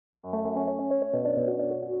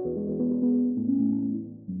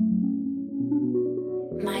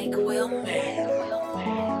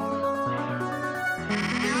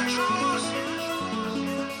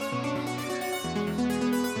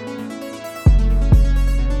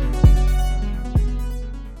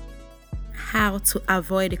How to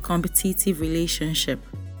avoid a competitive relationship.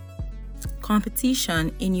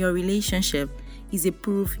 Competition in your relationship is a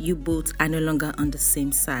proof you both are no longer on the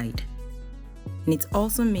same side. And it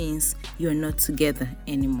also means you're not together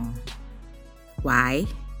anymore. Why?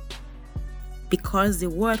 Because the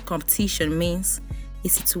word competition means a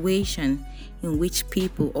situation in which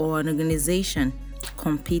people or an organization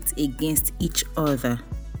compete against each other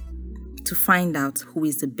to find out who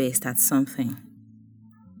is the best at something.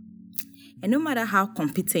 And no matter how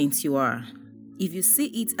competent you are, if you see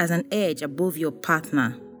it as an edge above your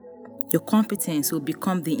partner, your competence will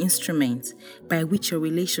become the instrument by which your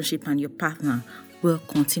relationship and your partner will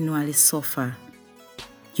continually suffer.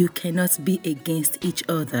 You cannot be against each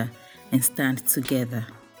other and stand together.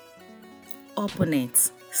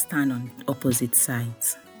 Opponents stand on opposite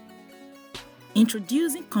sides.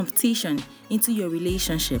 Introducing competition into your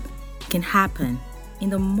relationship can happen in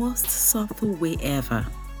the most subtle way ever,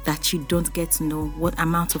 that you don't get to know what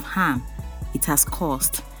amount of harm it has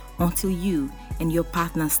caused until you and your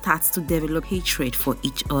partner starts to develop hatred for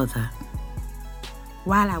each other.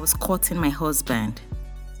 While I was courting my husband,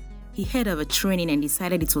 he heard of a training and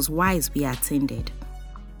decided it was wise we attended.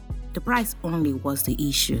 The price only was the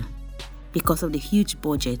issue because of the huge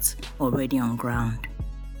budget already on ground.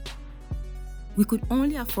 We could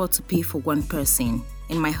only afford to pay for one person,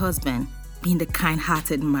 and my husband, being the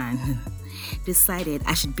kind-hearted man, decided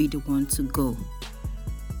I should be the one to go.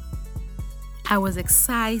 I was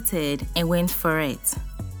excited and went for it.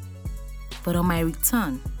 But on my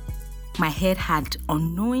return, my head had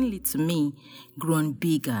unknowingly to me grown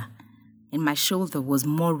bigger and my shoulder was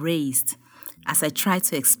more raised as I tried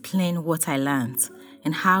to explain what I learned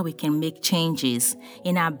and how we can make changes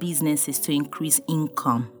in our businesses to increase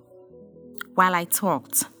income. While I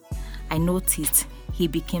talked, I noticed he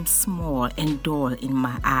became small and dull in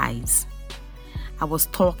my eyes. I was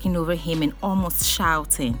talking over him and almost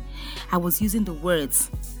shouting. I was using the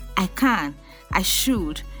words, I can, I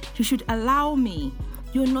should, you should allow me.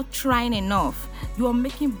 You're not trying enough. You are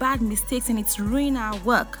making bad mistakes and it's ruining our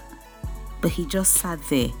work. But he just sat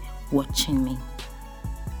there watching me.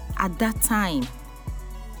 At that time,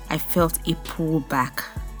 I felt a pullback.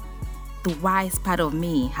 The wise part of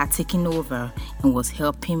me had taken over and was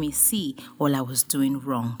helping me see all I was doing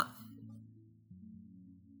wrong.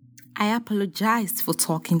 I apologized for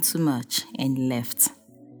talking too much and left.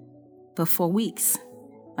 But for weeks,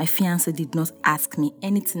 my fiancé did not ask me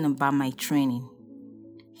anything about my training.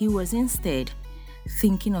 He was instead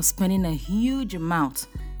thinking of spending a huge amount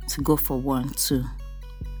to go for one too.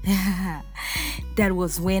 That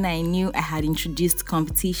was when I knew I had introduced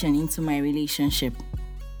competition into my relationship.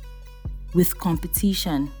 With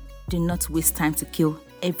competition, do not waste time to kill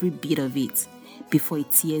every bit of it before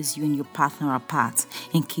it tears you and your partner apart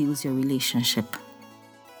and kills your relationship.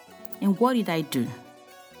 And what did I do?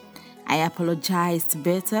 I apologized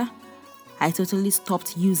better. I totally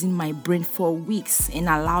stopped using my brain for weeks and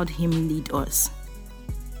allowed him lead us.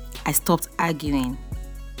 I stopped arguing.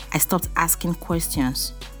 I stopped asking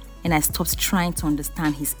questions. And I stopped trying to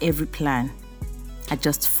understand his every plan. I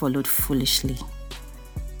just followed foolishly.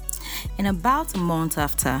 And about a month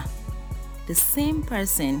after, the same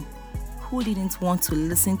person who didn't want to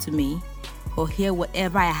listen to me or hear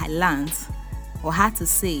whatever I had learned or had to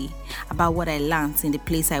say about what I learned in the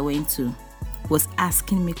place I went to was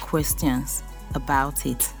asking me questions about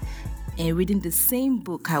it and reading the same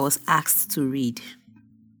book I was asked to read.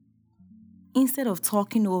 Instead of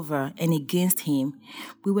talking over and against him,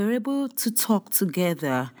 we were able to talk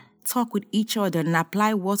together, talk with each other, and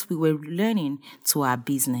apply what we were learning to our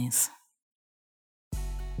business.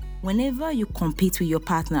 Whenever you compete with your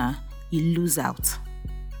partner, you lose out.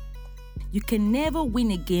 You can never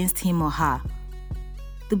win against him or her.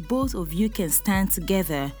 The both of you can stand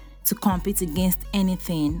together to compete against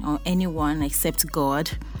anything or anyone except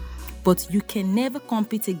God, but you can never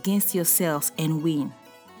compete against yourselves and win.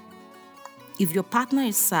 If your partner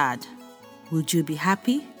is sad, would you be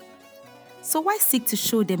happy? So why seek to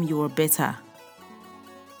show them you are better?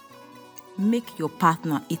 Make your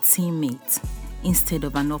partner a teammate instead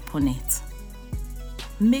of an opponent.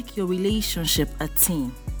 Make your relationship a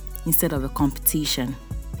team instead of a competition,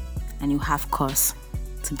 and you have cause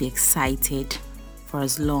to be excited for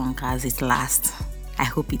as long as it lasts. I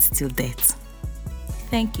hope it's still that.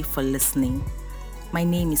 Thank you for listening. My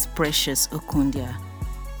name is Precious Okundia.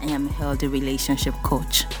 I am a healthy relationship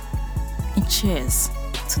coach. And cheers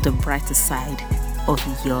to the brighter side of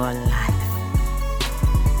your life.